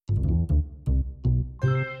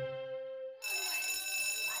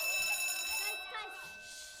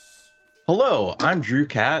Hello, I'm Drew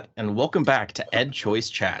Catt, and welcome back to Ed Choice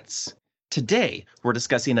Chats. Today, we're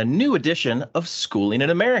discussing a new edition of Schooling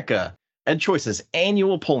in America, Ed Choice's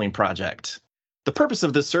annual polling project. The purpose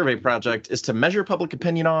of this survey project is to measure public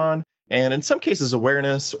opinion on, and in some cases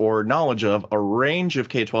awareness or knowledge of, a range of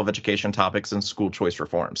K-12 education topics and school choice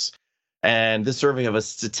reforms. And this survey of a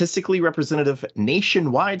statistically representative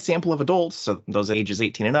nationwide sample of adults, so those ages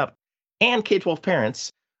 18 and up, and K-12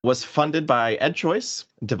 parents, was funded by EdChoice,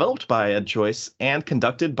 developed by EdChoice, and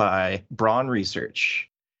conducted by Braun Research.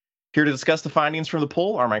 Here to discuss the findings from the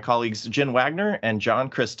poll are my colleagues Jen Wagner and John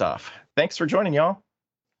Kristoff. Thanks for joining, y'all.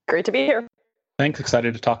 Great to be here. Thanks.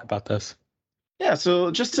 Excited to talk about this. Yeah, so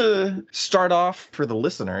just to start off for the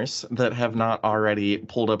listeners that have not already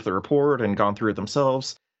pulled up the report and gone through it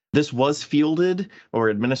themselves, this was fielded or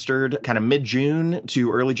administered kind of mid-June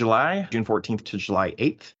to early July, June 14th to July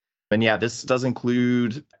 8th. And yeah, this does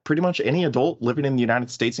include pretty much any adult living in the United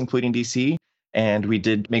States, including DC. And we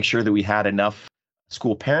did make sure that we had enough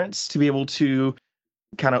school parents to be able to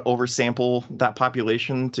kind of oversample that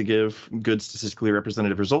population to give good statistically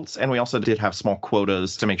representative results. And we also did have small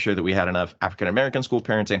quotas to make sure that we had enough African-American school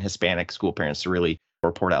parents and Hispanic school parents to really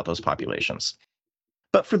report out those populations.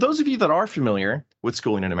 But for those of you that are familiar with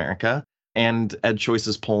Schooling in America and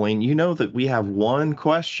EdChoice's polling, you know that we have one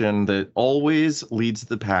question that always leads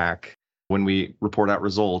the pack when we report out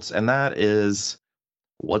results, and that is,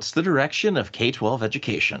 what's the direction of K-12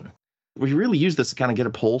 education? We really use this to kind of get a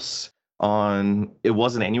pulse on, it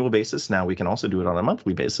was an annual basis. Now we can also do it on a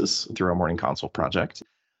monthly basis through our Morning Consult project.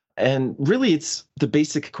 And really, it's the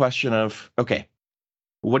basic question of, okay,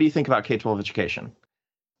 what do you think about K-12 education?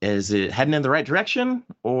 Is it heading in the right direction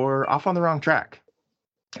or off on the wrong track?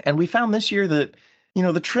 And we found this year that,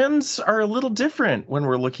 the trends are a little different when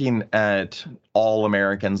we're looking at all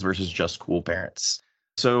Americans versus just school parents.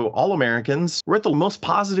 So all Americans, we're at the most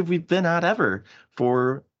positive we've been at ever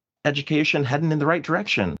for education heading in the right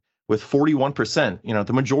direction with 41%.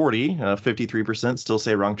 The majority, 53% still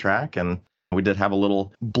say wrong track. And we did have a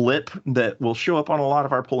little blip that will show up on a lot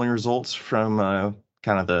of our polling results from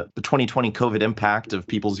kind of the 2020 COVID impact of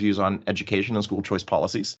people's views on education and school choice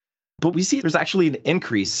policies. But we see there's actually an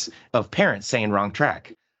increase of parents saying wrong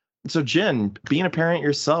track. So Jen, being a parent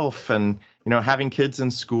yourself and, having kids in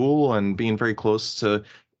school and being very close to,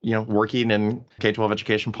 working in K-12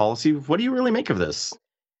 education policy, what do you really make of this?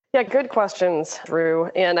 Yeah, good questions, Drew.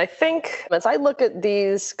 And I think as I look at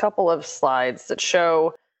these couple of slides that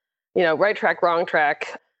show, right track, wrong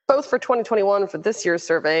track, both for 2021 for this year's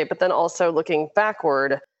survey, but then also looking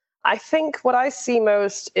backward, I think what I see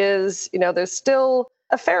most is, there's still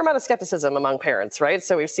a fair amount of skepticism among parents, right?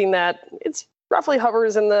 So we've seen that it's roughly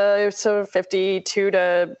hovers in the 52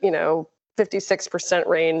 to 56%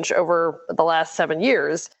 range over the last 7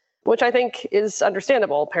 years, which I think is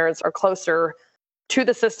understandable. Parents are closer to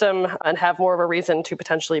the system and have more of a reason to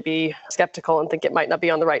potentially be skeptical and think it might not be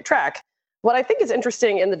on the right track. What I think is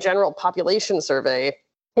interesting in the general population survey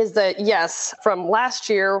is that, yes, from last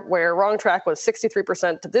year where wrong track was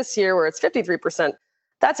 63% to this year where it's 53%,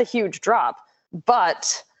 that's a huge drop.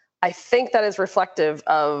 But I think that is reflective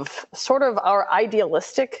of sort of our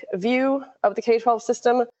idealistic view of the K-12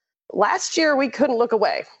 system. Last year, we couldn't look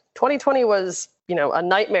away. 2020 was, a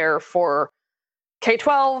nightmare for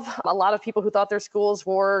K-12. A lot of people who thought their schools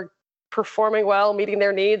were performing well, meeting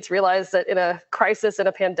their needs, realized that in a crisis, in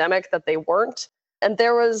a pandemic, that they weren't. And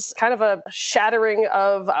there was kind of a shattering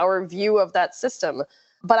of our view of that system.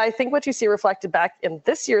 But I think what you see reflected back in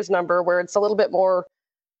this year's number, where it's a little bit more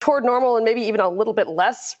toward normal and maybe even a little bit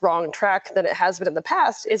less wrong track than it has been in the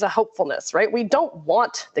past, is a hopefulness, right? We don't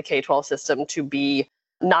want the K-12 system to be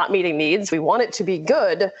not meeting needs. We want it to be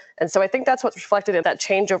good. And so I think that's what's reflected in that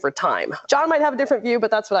change over time. John might have a different view, but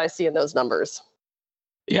that's what I see in those numbers.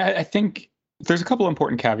 Yeah, I think there's a couple of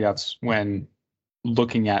important caveats when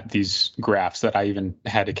looking at these graphs that I even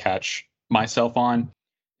had to catch myself on.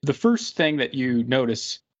 The first thing that you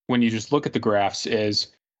notice when you just look at the graphs is,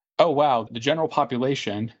 oh, wow, the general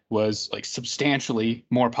population was substantially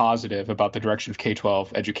more positive about the direction of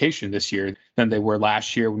K-12 education this year than they were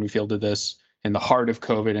last year when we fielded this in the heart of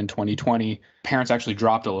COVID in 2020. Parents actually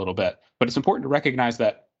dropped a little bit. But it's important to recognize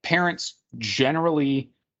that parents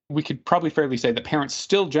generally, we could probably fairly say that parents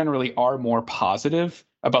still generally are more positive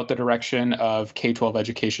about the direction of K-12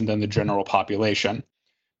 education than the general population.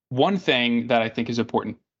 One thing that I think is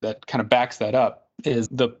important that kind of backs that up is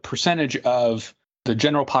the percentage of the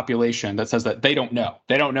general population that says that they don't know.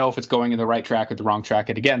 They don't know if it's going in the right track or the wrong track.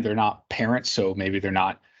 And again, they're not parents, so maybe they're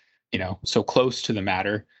not, so close to the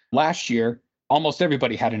matter. Last year, almost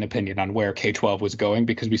everybody had an opinion on where K-12 was going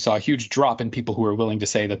because we saw a huge drop in people who were willing to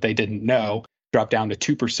say that they didn't know. dropped down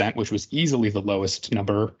to 2%, which was easily the lowest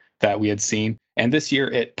number that we had seen. And this year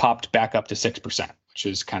it popped back up to 6%, which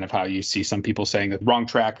is kind of how you see some people saying that wrong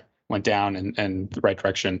track went down and the right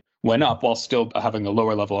direction went up, while still having a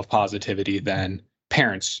lower level of positivity than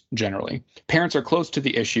parents generally. Parents are close to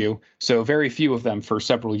the issue, so very few of them for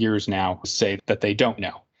several years now say that they don't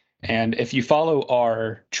know. And if you follow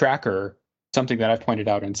our tracker, something that I've pointed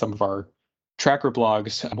out in some of our tracker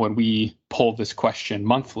blogs, when we poll this question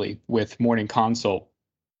monthly with Morning Consult,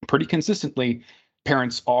 pretty consistently,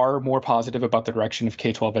 parents are more positive about the direction of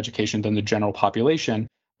K-12 education than the general population.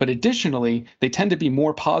 But additionally, they tend to be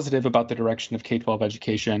more positive about the direction of K-12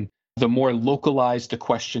 education the more localized the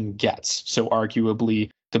question gets. So arguably,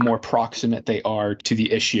 the more proximate they are to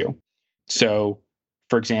the issue. So,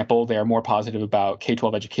 for example, they are more positive about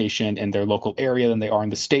K-12 education in their local area than they are in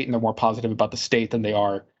the state, and they're more positive about the state than they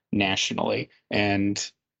are nationally.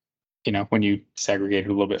 And, when you segregate it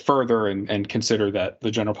a little bit further and consider that the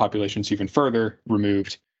general population is even further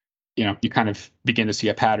removed, you kind of begin to see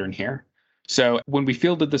a pattern here. So when we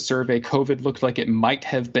fielded the survey, COVID looked like it might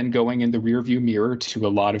have been going in the rearview mirror to a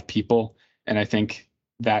lot of people. And I think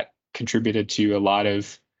that contributed to a lot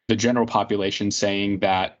of the general population saying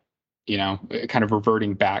that, kind of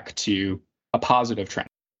reverting back to a positive trend.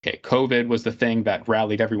 Okay, COVID was the thing that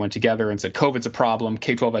rallied everyone together and said, COVID's a problem.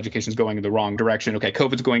 K-12 education is going in the wrong direction. Okay,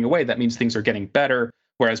 COVID's going away. That means things are getting better.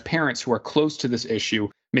 Whereas parents who are close to this issue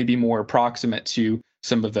may be more approximate to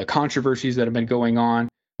some of the controversies that have been going on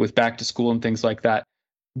with back to school and things like that,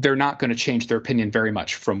 they're not going to change their opinion very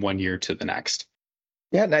much from one year to the next.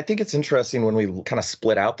 Yeah, and I think it's interesting when we kind of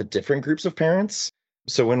split out the different groups of parents.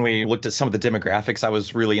 So when we looked at some of the demographics, I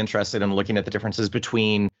was really interested in looking at the differences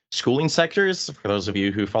between schooling sectors. For those of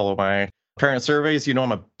you who follow my parent surveys,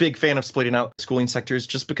 I'm a big fan of splitting out schooling sectors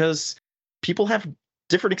just because people have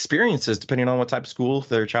different experiences depending on what type of school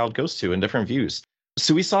their child goes to and different views.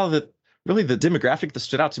 So we saw that really the demographic that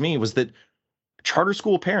stood out to me was that charter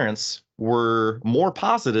school parents were more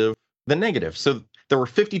positive than negative. So there were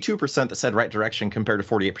 52% that said right direction compared to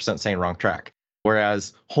 48% saying wrong track.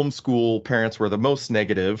 Whereas homeschool parents were the most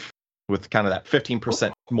negative, with kind of that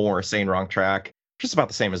 15% more saying wrong track, just about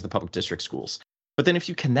the same as the public district schools. But then if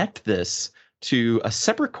you connect this to a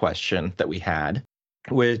separate question that we had,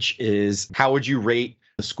 which is how would you rate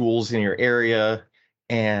the schools in your area?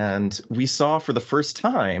 And we saw for the first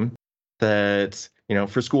time that,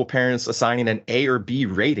 for school parents assigning an A or B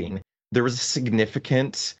rating, there was a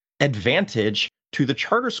significant advantage to the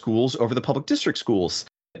charter schools over the public district schools.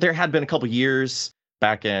 There had been a couple years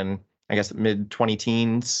back in, I guess, mid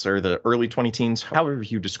 20-teens or the early 20-teens, however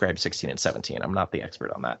you describe 16 and 17. I'm not the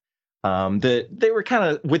expert on that. That they were kind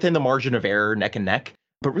of within the margin of error, neck and neck.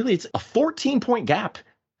 But really, it's a 14-point gap,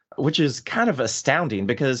 which is kind of astounding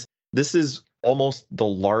because this is almost the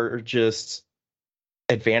largest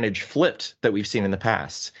advantage flipped that we've seen in the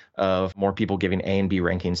past of more people giving A and B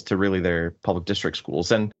rankings to really their public district schools.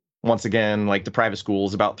 And once again, like the private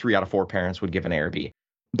schools, about 3 out of 4 parents would give an A or B.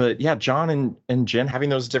 But yeah, John and Jen having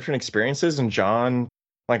those different experiences, and John,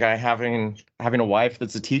 like I having a wife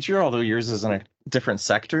that's a teacher, although yours is in a different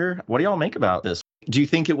sector. What do y'all make about this? Do you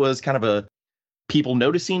think it was kind of a people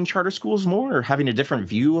noticing charter schools more or having a different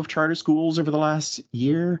view of charter schools over the last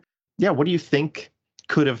year? Yeah, what do you think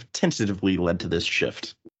could have tentatively led to this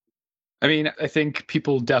shift? I mean, I think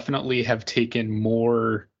people definitely have taken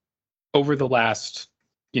more over the last,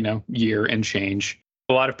 year and change.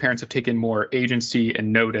 A lot of parents have taken more agency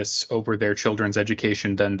and notice over their children's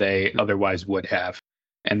education than they otherwise would have.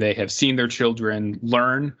 And they have seen their children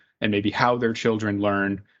learn and maybe how their children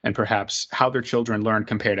learn and perhaps how their children learn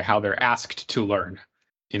compared to how they're asked to learn,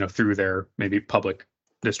 through their maybe public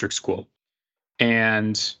district school.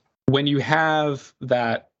 And when you have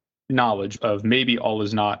that knowledge of maybe all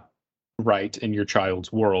is not right in your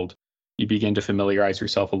child's world, you begin to familiarize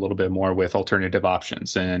yourself a little bit more with alternative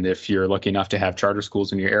options. And if you're lucky enough to have charter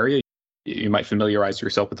schools in your area, you might familiarize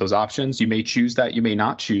yourself with those options. You may choose that, you may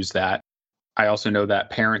not choose that. I also know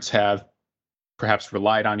that parents have perhaps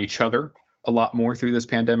relied on each other a lot more through this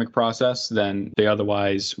pandemic process than they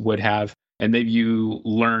otherwise would have. And maybe you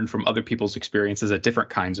learn from other people's experiences at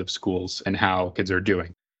different kinds of schools and how kids are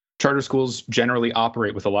doing. Charter schools generally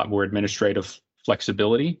operate with a lot more administrative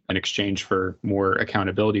flexibility in exchange for more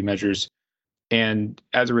accountability measures. And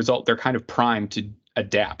as a result, they're kind of primed to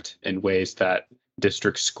adapt in ways that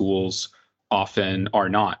district schools often are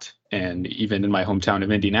not. And even in my hometown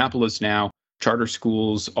of Indianapolis now, charter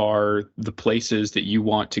schools are the places that you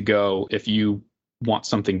want to go if you want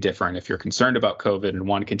something different. If you're concerned about COVID and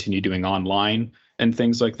want to continue doing online and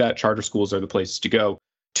things like that, charter schools are the places to go,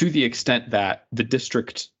 to the extent that the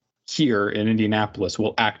district here in Indianapolis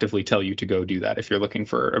will actively tell you to go do that if you're looking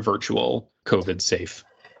for a virtual COVID-safe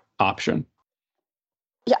option.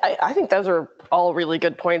 Yeah, I think those are all really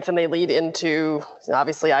good points, and they lead into,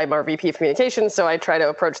 obviously, I'm our VP of communications, so I try to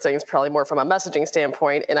approach things probably more from a messaging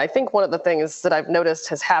standpoint. And I think one of the things that I've noticed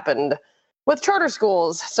has happened with charter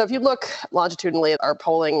schools, so if you look longitudinally at our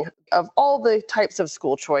polling of all the types of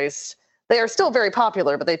school choice, they are still very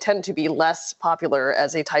popular, but they tend to be less popular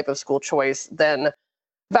as a type of school choice than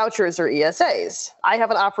vouchers or ESAs. I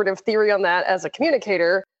have an operative theory on that as a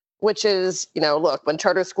communicator, which is, look, when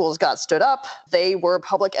charter schools got stood up, they were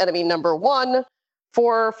public enemy number one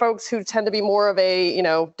for folks who tend to be more of a,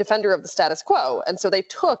 defender of the status quo. And so they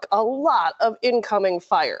took a lot of incoming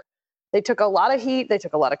fire. They took a lot of heat. They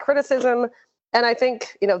took a lot of criticism. And I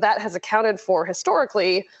think, that has accounted for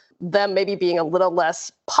historically them maybe being a little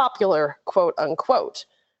less popular, quote unquote.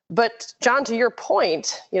 But John, to your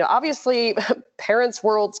point, obviously parents'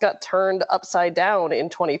 worlds got turned upside down in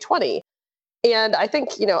 2020. And I think,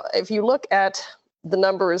 if you look at the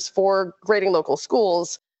numbers for grading local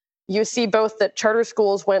schools, you see both that charter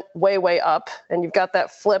schools went way, way up, and you've got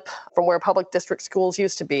that flip from where public district schools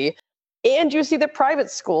used to be. And you see that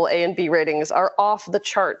private school A and B ratings are off the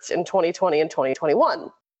charts in 2020 and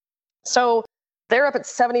 2021. So they're up at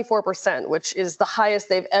 74%, which is the highest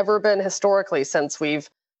they've ever been historically since we've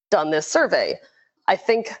done this survey. I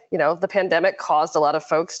think, the pandemic caused a lot of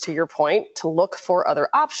folks, to your point, to look for other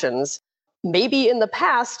options. Maybe in the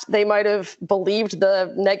past, they might have believed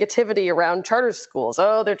the negativity around charter schools.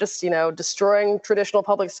 Oh, they're just, destroying traditional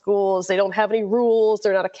public schools. They don't have any rules.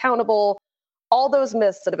 They're not accountable. All those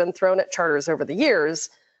myths that have been thrown at charters over the years.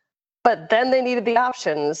 But then they needed the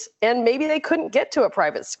options, and maybe they couldn't get to a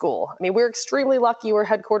private school. I mean, we're extremely lucky. We're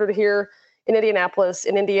headquartered here in Indianapolis,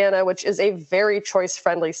 in Indiana, which is a very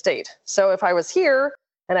choice-friendly state. So if I was here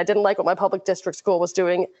and I didn't like what my public district school was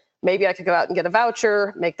doing, maybe I could go out and get a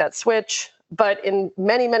voucher, make that switch. But in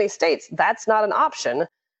many, many states, that's not an option.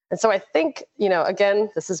 And so I think, again,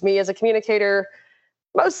 this is me as a communicator,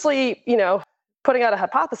 mostly, putting out a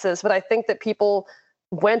hypothesis, but I think that people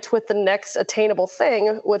went with the next attainable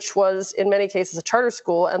thing, which was in many cases a charter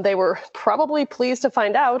school, and they were probably pleased to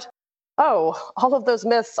find out, oh, all of those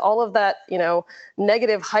myths, all of that,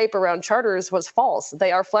 negative hype around charters was false.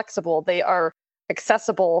 They are flexible, they are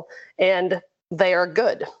accessible, and they are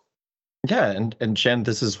good. Yeah, and Jen,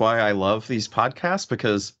 this is why I love these podcasts,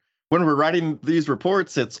 because when we're writing these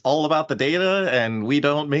reports, it's all about the data, and we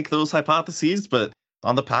don't make those hypotheses, but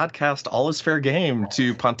on the podcast, all is fair game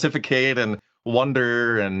to pontificate and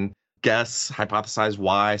wonder and guess, hypothesize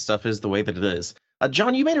why stuff is the way that it is.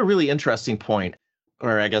 John, you made a really interesting point,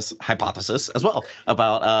 or I guess hypothesis as well,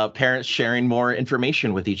 about parents sharing more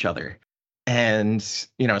information with each other. And,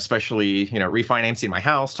 especially, refinancing my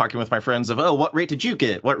house, talking with my friends of, oh, what rate did you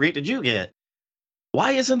get? What rate did you get?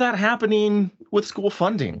 Why isn't that happening with school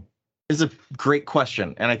funding? Is a great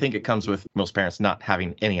question. And I think it comes with most parents not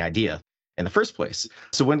having any idea in the first place.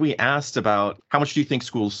 So when we asked about how much do you think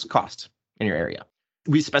schools cost in your area,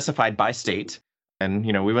 we specified by state. And,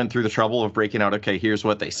 we went through the trouble of breaking out, okay, here's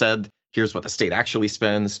what they said. Here's what the state actually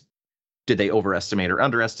spends. Did they overestimate or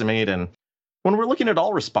underestimate? And when we're looking at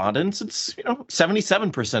all respondents, it's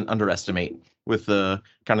 77% underestimate, with the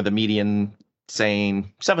kind of the median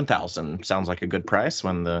saying 7,000 sounds like a good price,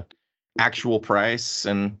 when the actual price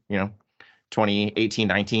in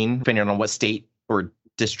 2018-19, depending on what state or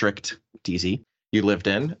district, DZ, you lived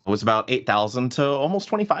in, was about 8,000 to almost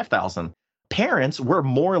 25,000. Parents were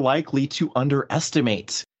more likely to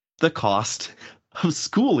underestimate the cost of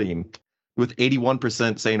schooling, with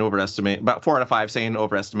 81% saying overestimate, about 4 out of 5 saying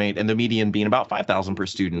overestimate, and the median being about 5,000 per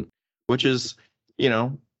student, which is,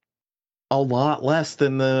 a lot less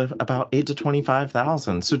than the about 8 to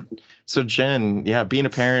 25,000. So Jen, yeah, being a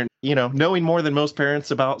parent, knowing more than most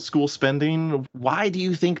parents about school spending, why do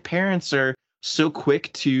you think parents are so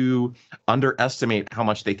quick to underestimate how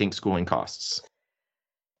much they think schooling costs?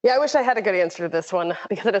 Yeah, I wish I had a good answer to this one,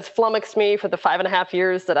 because it has flummoxed me for the 5.5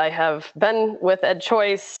 years that I have been with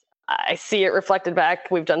EdChoice. I see it reflected back.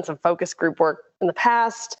 We've done some focus group work in the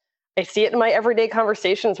past. I see it in my everyday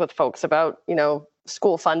conversations with folks about,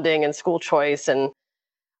 school funding and school choice. And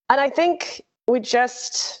I think we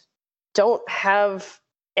just don't have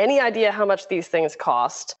any idea how much these things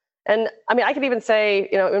cost. And I mean, I could even say,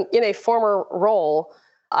 in a former role,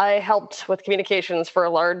 I helped with communications for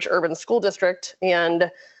a large urban school district.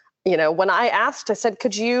 And when I asked, I said,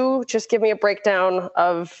 could you just give me a breakdown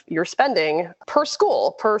of your spending per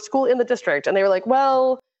school in the district? And they were like,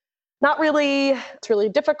 well, not really. It's really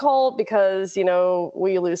difficult because,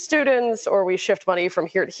 we lose students or we shift money from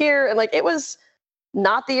here to here. And it was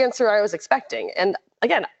not the answer I was expecting. And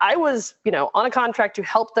again, I was, on a contract to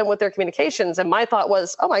help them with their communications. And my thought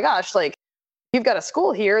was, oh my gosh, like you've got a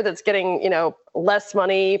school here that's getting, less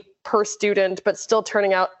money per student, but still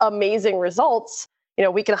turning out amazing results.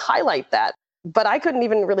 We can highlight that. But I couldn't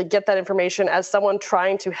even really get that information as someone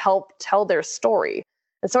trying to help tell their story.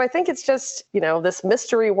 And so I think it's just, this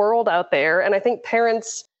mystery world out there. And I think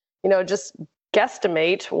parents, just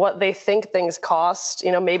guesstimate what they think things cost,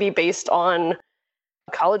 maybe based on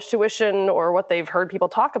college tuition or what they've heard people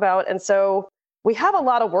talk about. And so we have a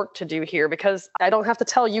lot of work to do here, because I don't have to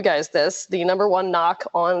tell you guys this. The number one knock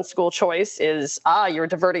on school choice is, you're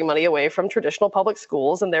diverting money away from traditional public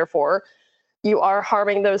schools, and therefore you are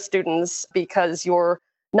harming those students because you're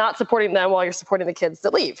not supporting them while you're supporting the kids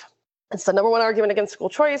that leave. It's the number one argument against school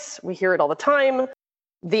choice. We hear it all the time.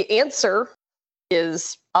 The answer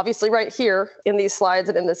is obviously right here in these slides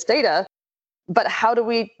and in this data. But how do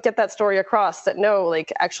we get that story across that no,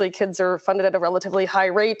 like actually kids are funded at a relatively high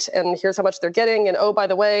rate, and here's how much they're getting. And oh, by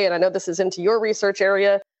the way, and I know this is into your research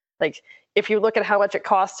area, like if you look at how much it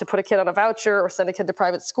costs to put a kid on a voucher or send a kid to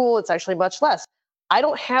private school, it's actually much less. I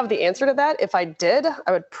don't have the answer to that. If I did,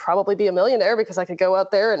 I would probably be a millionaire, because I could go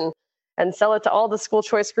out there and sell it to all the school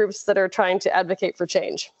choice groups that are trying to advocate for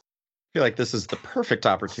change. I feel like this is the perfect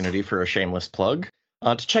opportunity for a shameless plug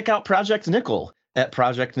to check out Project Nickel at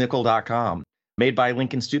projectnickel.com. Made by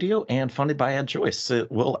Lincoln Studio and funded by EdChoice. It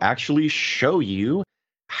will actually show you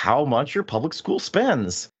how much your public school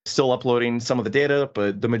spends. Still uploading some of the data,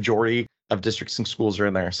 but the majority of districts and schools are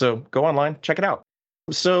in there. So go online, check it out.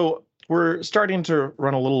 So we're starting to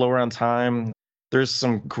run a little lower on time. There's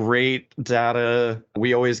some great data.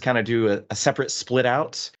 We always kind of do a separate split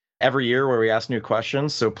out every year where we ask new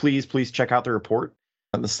questions. So please check out the report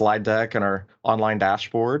on the slide deck and our online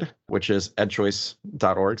dashboard, which is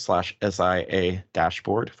edchoice.org/SIA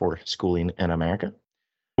dashboard for schooling in America.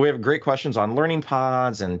 We have great questions on learning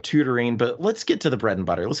pods and tutoring, but let's get to the bread and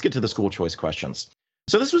butter. Let's get to the school choice questions.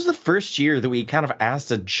 So this was the first year that we kind of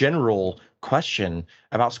asked a general question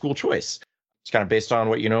about school choice. It's kind of based on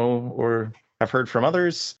what you know or have heard from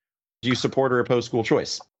others. Do you support or oppose school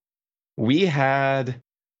choice? We had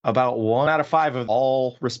about 1 out of 5 of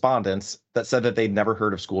all respondents that said that they'd never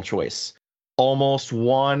heard of school choice. Almost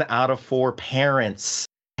 1 out of 4 parents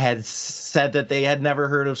had said that they had never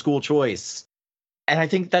heard of school choice. And I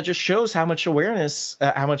think that just shows how much awareness,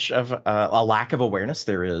 how much of a lack of awareness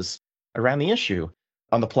there is around the issue.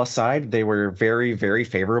 On the plus side, they were very, very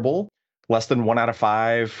favorable. Less than 1 out of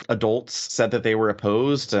 5 adults said that they were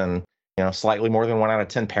opposed, and slightly more than 1 out of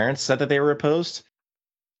 10 parents said that they were opposed.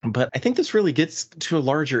 But I think this really gets to a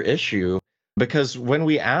larger issue, because when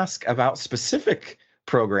we ask about specific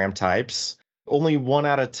program types, only 1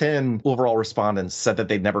 out of 10 overall respondents said that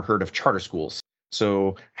they'd never heard of charter schools.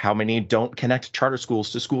 So how many don't connect charter schools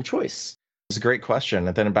to school choice? It's a great question.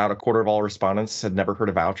 And then about a quarter of all respondents had never heard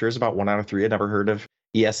of vouchers. About 1 out of 3 had never heard of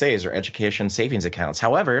ESAs, or education savings accounts.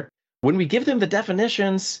 However, when we give them the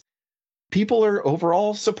definitions, people are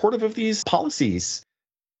overall supportive of these policies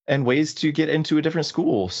and ways to get into a different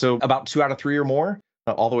school. So about 2 out of 3 or more,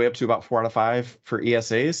 all the way up to about 4 out of 5 for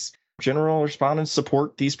ESAs. General respondents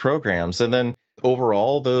support these programs. And then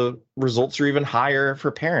overall, the results are even higher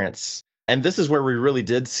for parents. And this is where we really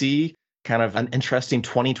did see kind of an interesting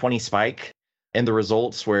 2020 spike in the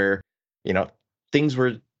results, where, things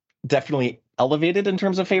were definitely elevated in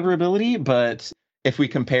terms of favorability. But if we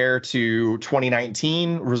compare to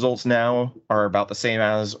 2019, results now are about the same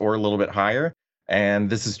as or a little bit higher. And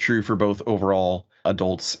this is true for both overall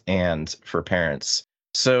adults and for parents.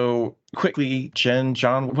 So quickly, Jen,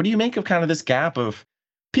 John, what do you make of kind of this gap of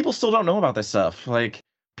people still don't know about this stuff? Like,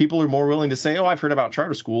 people are more willing to say, oh, I've heard about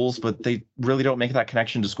charter schools, but they really don't make that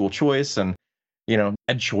connection to school choice. And,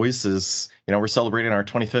 EdChoice is, we're celebrating our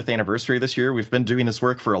 25th anniversary this year. We've been doing this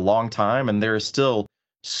work for a long time, and there are still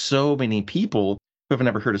so many people who have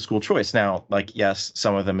never heard of school choice. Now, yes,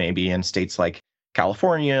 some of them may be in states like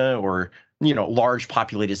California, or large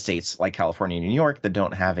populated states like California and New York that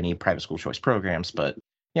don't have any private school choice programs. But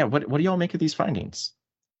yeah, what do y'all make of these findings?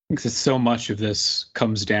 Because so much of this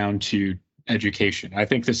comes down to education. I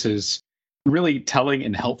think this is really telling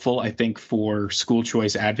and helpful, I think, for school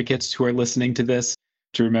choice advocates who are listening to this,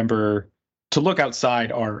 to remember to look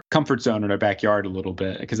outside our comfort zone in our backyard a little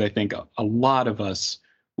bit, because I think a lot of us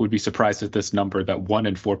would be surprised at this number that 1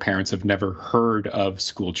 in 4 parents have never heard of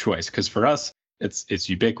school choice. Because for us, it's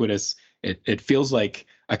ubiquitous. It feels like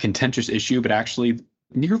a contentious issue, but actually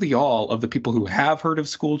nearly all of the people who have heard of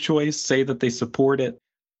school choice say that they support it.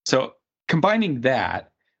 So combining that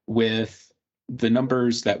with the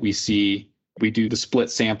numbers that we see, we do the split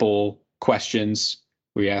sample questions.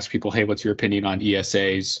 We ask people, hey, what's your opinion on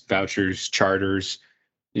ESAs, vouchers, charters?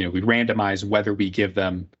 we randomize whether we give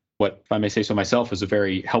them what, if I may say so myself, is a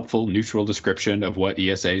very helpful, neutral description of what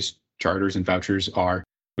ESAs, charters, and vouchers are.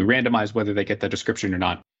 We randomize whether they get that description or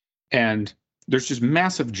not. And there's just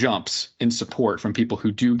massive jumps in support from people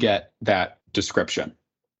who do get that description.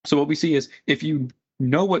 So what we see is if you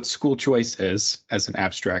know what school choice is as an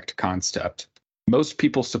abstract concept, most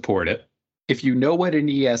people support it. If you know what an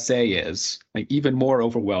ESA is, like even more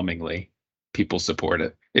overwhelmingly, people support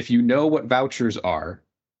it. If you know what vouchers are,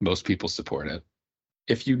 most people support it.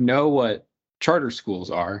 If you know what charter schools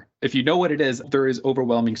are, if you know what it is, there is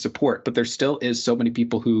overwhelming support, but there still is so many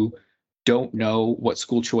people who don't know what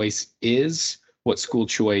school choice is, what school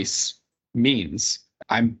choice means.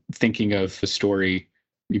 I'm thinking of the story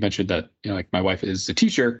you mentioned that, like my wife is a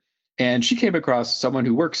teacher, and she came across someone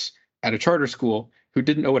who works at a charter school who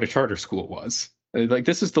didn't know what a charter school was. Like,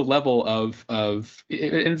 this is the level of and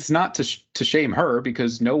it's not to shame her,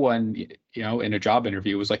 because no one, in a job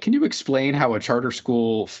interview was like, can you explain how a charter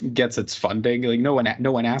school gets its funding? Like, no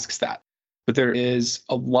one asks that. But there is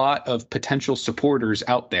a lot of potential supporters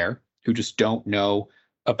out there who just don't know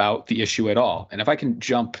about the issue at all. And if I can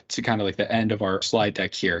jump to kind of like the end of our slide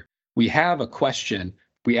deck here, we have a question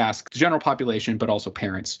we ask the general population, but also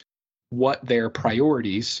parents, what their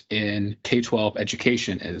priorities in K-12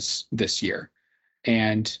 education is this year.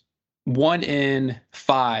 And 1 in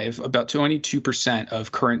 5, about 22%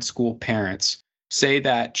 of current school parents say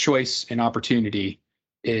that choice and opportunity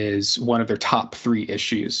is one of their top 3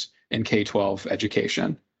 issues in K-12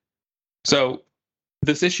 education. So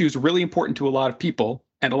this issue is really important to a lot of people,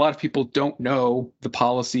 and a lot of people don't know the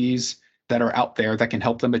policies that are out there that can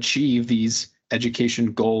help them achieve these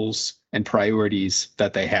education goals and priorities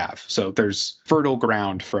that they have. So there's fertile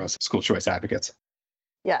ground for us school choice advocates.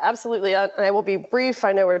 Yeah, absolutely. And I will be brief.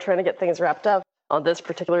 I know we're trying to get things wrapped up on this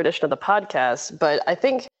particular edition of the podcast, but I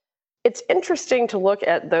think it's interesting to look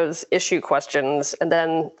at those issue questions and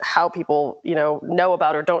then how people, know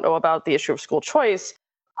about or don't know about the issue of school choice.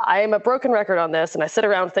 I am a broken record on this, and I sit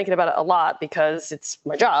around thinking about it a lot because it's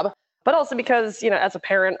my job, but also because, as a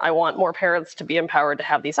parent, I want more parents to be empowered to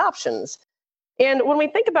have these options. And when we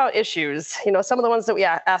think about issues, some of the ones that we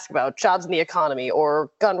ask about, jobs in the economy or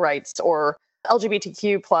gun rights or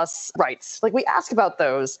LGBTQ plus rights, like we ask about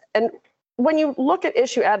those. And when you look at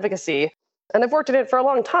issue advocacy, and I've worked in it for a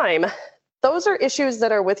long time, those are issues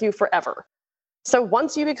that are with you forever. So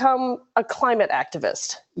once you become a climate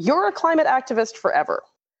activist, you're a climate activist forever.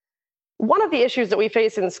 One of the issues that we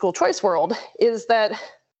face in the school choice world is that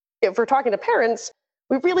if we're talking to parents,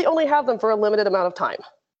 we really only have them for a limited amount of time.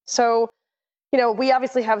 So we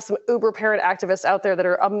obviously have some uber parent activists out there that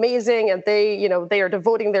are amazing, and they are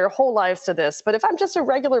devoting their whole lives to this. But if I'm just a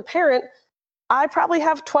regular parent, I probably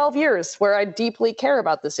have 12 years where I deeply care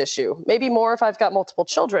about this issue, maybe more if I've got multiple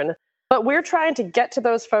children. But we're trying to get to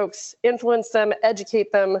those folks, influence them,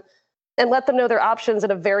 educate them, and let them know their options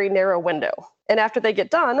in a very narrow window. And after they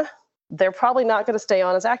get done, they're probably not going to stay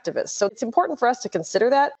on as activists. So it's important for us to consider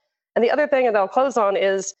that. And the other thing, and I'll close on,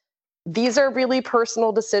 is these are really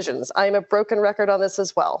personal decisions. I'm a broken record on this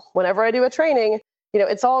as well. Whenever I do a training,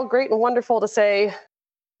 it's all great and wonderful to say,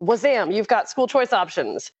 wazam, you've got school choice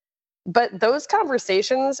options. But those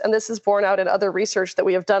conversations, and this is borne out in other research that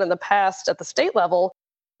we have done in the past at the state level,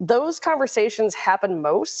 those conversations happen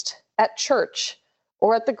most at church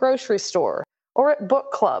or at the grocery store or at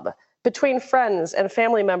book club between friends and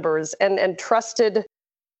family members and trusted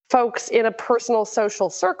folks in a personal social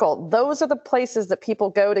circle. Those are the places that people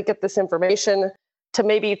go to get this information, to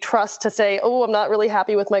maybe trust, to say, oh, I'm not really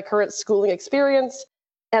happy with my current schooling experience.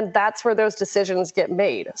 And that's where those decisions get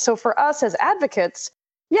made. So for us as advocates,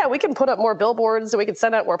 yeah, we can put up more billboards and we can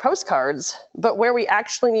send out more postcards, but where we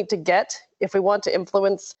actually need to get, if we want to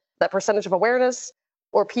influence that percentage of awareness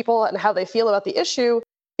or people and how they feel about the issue,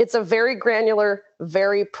 it's a very granular,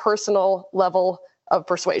 very personal level of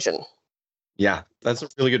persuasion. Yeah, that's a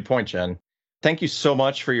really good point, Jen. Thank you so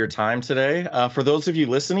much for your time today. For those of you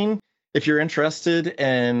listening, if you're interested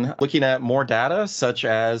in looking at more data, such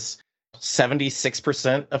as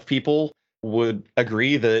 76% of people would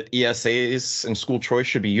agree that ESAs and school choice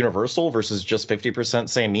should be universal versus just 50%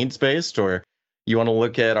 saying needs-based, or you want to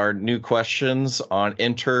look at our new questions on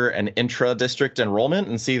inter and intra-district enrollment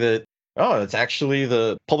and see that, it's actually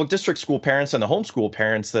the public district school parents and the homeschool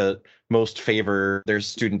parents that most favor their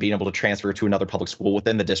student being able to transfer to another public school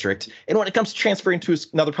within the district. And when it comes to transferring to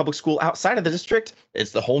another public school outside of the district,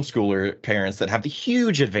 it's the homeschooler parents that have the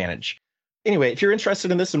huge advantage. Anyway, if you're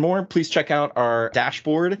interested in this and more, please check out our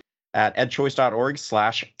dashboard at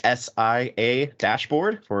edchoice.org/SIA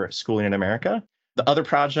dashboard for Schooling in America. The other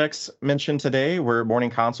projects mentioned today were Morning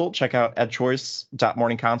Consult. Check out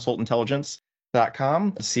edchoice.morningconsultintelligence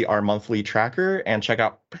to see our monthly tracker, and check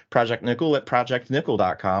out Project Nickel at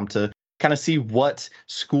projectnickel.com to kind of see what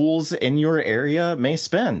schools in your area may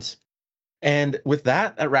spend. And with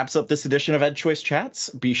that, that wraps up this edition of EdChoice Chats.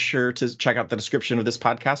 Be sure to check out the description of this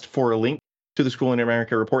podcast for a link to the School in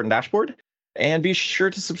America report and dashboard. And be sure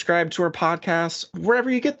to subscribe to our podcast wherever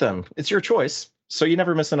you get them. It's your choice, so you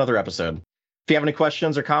never miss another episode. If you have any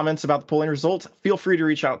questions or comments about the polling result, feel free to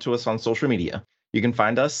reach out to us on social media. You can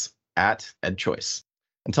find us at EdChoice.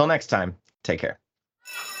 Until next time, take care.